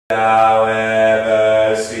Thou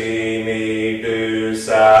ever see me do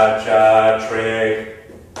such a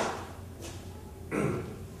trick?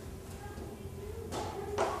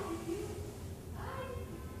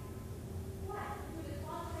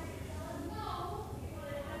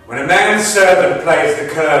 When a man's servant plays the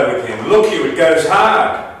cur with him, look you, it goes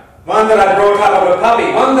hard. One that I brought up of a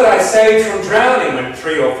puppy, one that I saved from drowning when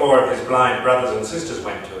 3 or 4 of his blind brothers and sisters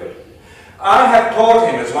went to it. I have taught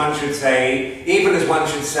him, as one should say, even as one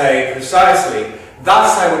should say precisely,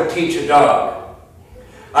 thus I would teach a dog.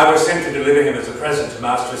 I was sent to deliver him as a present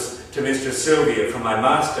to Mistress Sylvia from my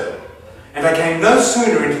master. And I came no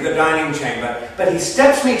sooner into the dining chamber, but he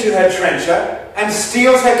steps me to her trencher and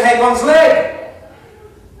steals her capon's leg.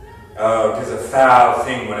 Oh, 'tis a foul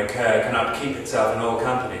thing when a cur cannot keep itself in all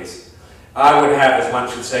companies. I would have, as one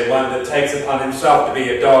should say, one that takes upon himself to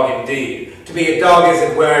be a dog indeed, to be a dog as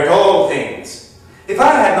it were at all things. If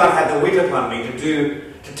I had not had the wit upon me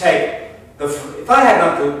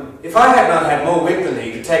if I had not had more wit than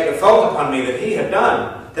he to take the fault upon me that he had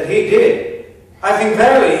done, that he did, I think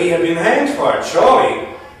verily he had been hanged for it. Surely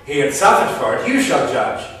he had suffered for it. You shall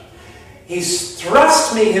judge. He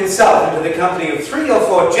thrust me himself into the company of 3 or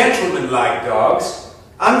 4 gentleman-like dogs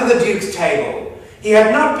under the Duke's table. He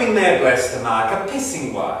had not been there, bless the mark, a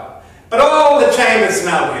pissing while. But all the chamber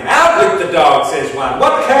smelled him. Out with the dog, says one.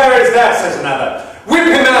 What cur is that, says another. Whip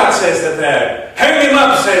him out, says the third. Hang him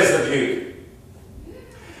up, says the Duke.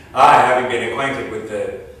 I, having been acquainted with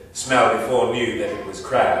the smell before, knew that it was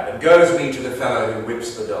crab, and goes me to the fellow who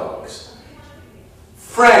whips the dogs.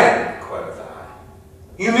 Friend, quoth I,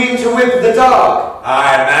 you mean to whip the dog?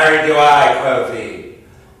 Aye, marry do I, quoth he.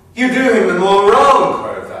 You do him the more wrong,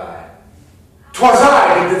 quoth I. 'Twas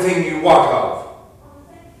I did the thing you wot of.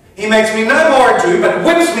 He makes me no more ado, but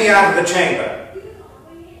whips me out of the chamber.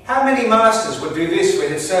 How many masters would do this for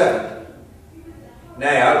his servant?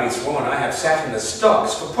 Nay, I'll be sworn I have sat in the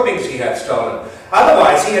stocks for puddings he hath stolen.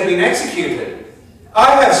 Otherwise he had been executed.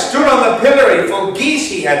 I have stood on the pillory for geese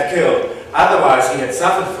he hath killed. Otherwise he had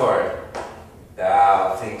suffered for it.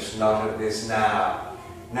 Thou thinkst not of this now.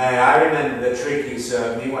 Nay, I remember the trick you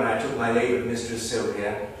served me when I took my leave of Mistress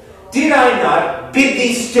Sylvia. Did I not bid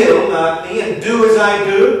thee still, mark me, and do as I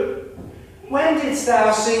do? When didst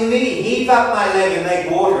thou see me heave up my leg and make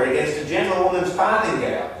water against a gentlewoman's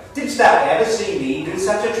farthingale? Didst thou ever see me do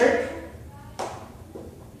such a trick?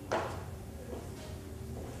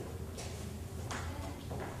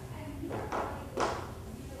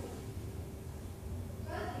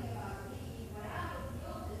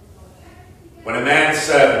 When a man's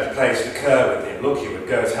servant plays the cur with him, look you, it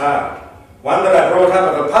goes hard. One that I brought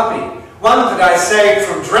up of a puppy, one that I saved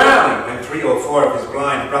from drowning when 3 or 4 of his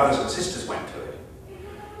blind brothers and sisters went to it.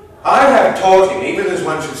 I have taught him, even as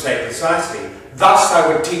one should say precisely, thus I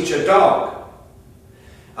would teach a dog.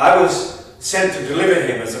 I was sent to deliver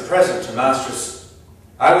him as a present to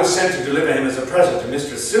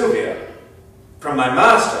Mistress Sylvia from my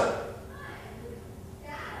master.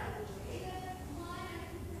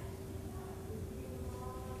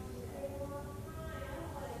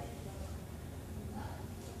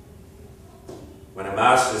 When a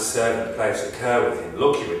master's servant plays the cur with him,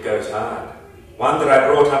 look you, it goes hard. One that I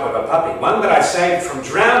brought up of a puppy, one that I saved from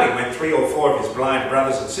drowning when 3 or 4 of his blind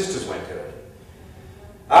brothers and sisters went to it.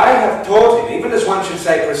 I have taught him, even as one should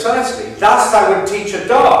say precisely, thus I would teach a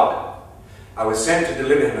dog. I was sent to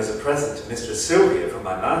deliver him as a present to Mistress Sylvia from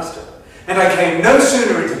my master. And I came no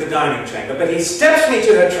sooner into the dining chamber, but he steps me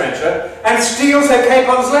to her trencher and steals her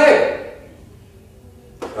capon's leg.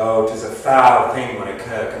 Oh, 'tis a foul thing when a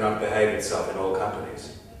cur cannot behave itself in all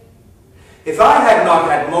companies. If I had not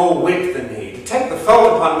had more wit than he to take the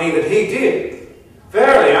fault upon me that he did,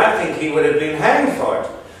 verily I think he would have been hanged for it.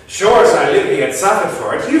 Sure as I live he had suffered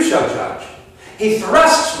for it. You shall judge. He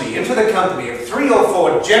thrusts me into the company of 3 or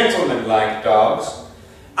 4 gentleman-like dogs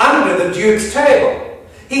under the Duke's table.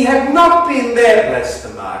 He had not been there, bless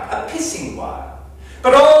the mark, a pissing while.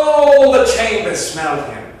 But all the chamber smelled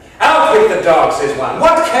him. Out with the dog, says one.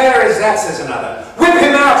 What care is that, says another. Whip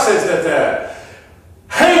him out, says the third.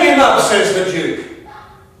 Hang him up, says the Duke.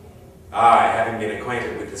 I, having been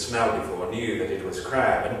acquainted with the smell before, knew that it was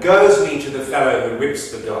crab, and goes me to the fellow who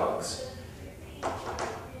whips the dogs.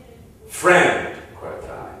 Friend, quoth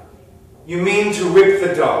I, you mean to whip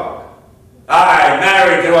the dog? Aye,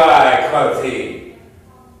 marry do I, quoth he.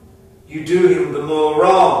 You do him the more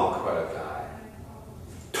wrong, quoth I.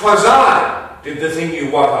 'Twas I did the thing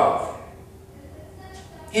you wot of.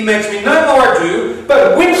 He makes me no more ado,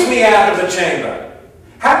 but whips me out of the chamber.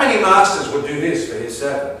 How many masters would do this for his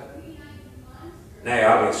servant? Nay,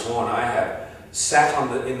 I'll be sworn I have sat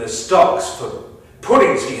in the stocks for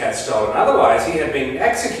Puddings he had stolen, otherwise he had been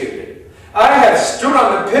executed. I have stood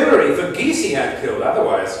on the pillory for geese he had killed,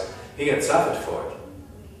 otherwise he had suffered for it.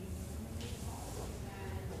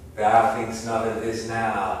 Thou thinkst not of this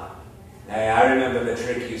now. Nay, I remember the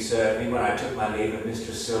trick you served me when I took my leave of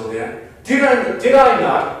Mistress Sylvia. Did I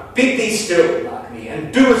not bid thee still, mark me,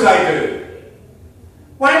 and do as I do?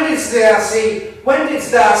 When didst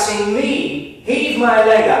thou see me heave my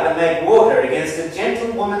leg up and make water against a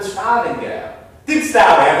gentlewoman's farthingale? Didst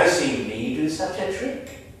thou ever see me do such a trick?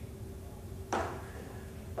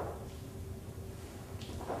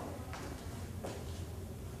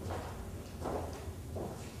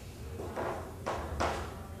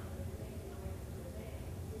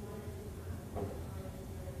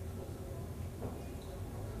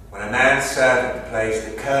 When a man's servant plays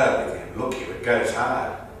the cur with him, look you, it goes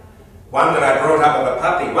hard. One that I brought up of a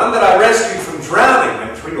puppy, one that I rescued from drowning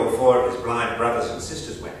when 3 or 4 of his blind brothers and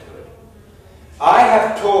sisters went to it. I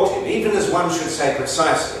have taught him, even as one should say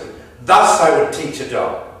precisely, thus I would teach a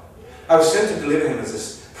dog. I was sent to deliver him as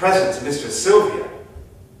a present to Mistress Sylvia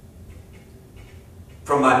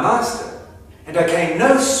from my master, and I came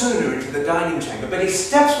no sooner into the dining chamber, but he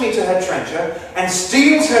steps me to her trencher and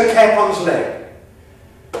steals her capon's leg.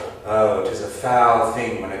 Oh, 'tis a foul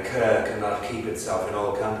thing when a cur cannot keep itself in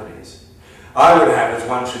all companies. I would have, as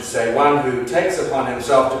one should say, one who takes upon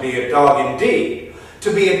himself to be a dog indeed,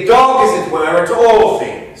 to be a dog, as it were, at all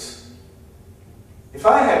things. If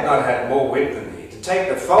I had not had more wit than he, to take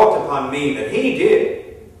the fault upon me that he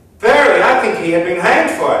did, verily, I think he had been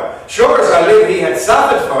hanged for it. Sure as I live, he had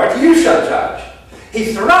suffered for it, you shall judge.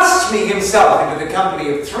 He thrusts me himself into the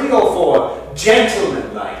company of 3 or 4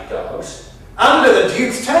 gentleman-like dogs, under the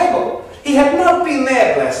Duke's table. He had not been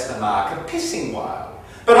there, bless the mark, a pissing while,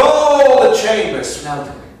 but all the chamber smelled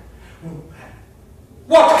him.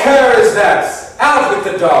 What cur is that? Out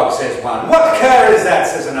with the dog, says one. What cur is that,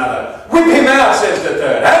 says another. Whip him out, says the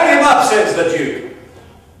third. Hang him up, says the Duke.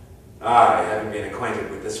 I, having been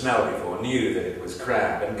acquainted with the smell before, knew that it was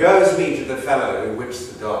Crab, and goes me to the fellow who whips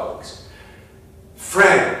the dogs.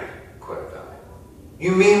 Friend, quoth I,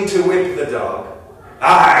 you mean to whip the dog?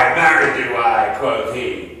 Aye, marry do I, quoth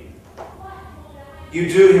he. You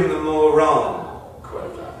do him the more wrong,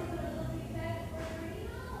 quoth I.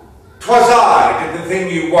 'Twas I did the thing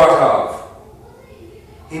you wot of.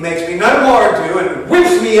 He makes me no more ado and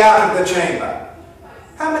whips me out of the chamber.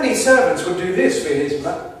 How many servants would do this for his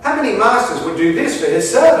how many masters would do this for his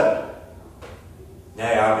servant?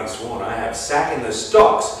 Nay, I'll be sworn I have sack in the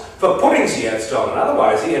stocks for puddings he had stolen,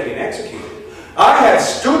 otherwise he had been executed. I have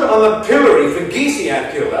stood on the pillory for geese he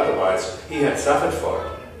had killed, otherwise he had suffered for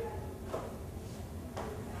it.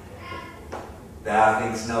 Thou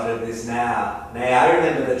thinkst not of this now. Nay, I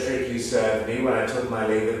remember the trick you served me when I took my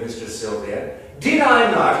leave of Mistress Sylvia. Did I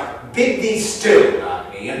not bid thee still,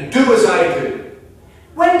 mark me, and do as I do?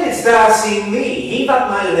 When didst thou see me heave up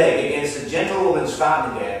my leg against a gentlewoman's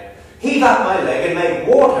farthingale? Heave up my leg and make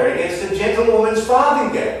water against a gentlewoman's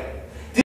farthingale?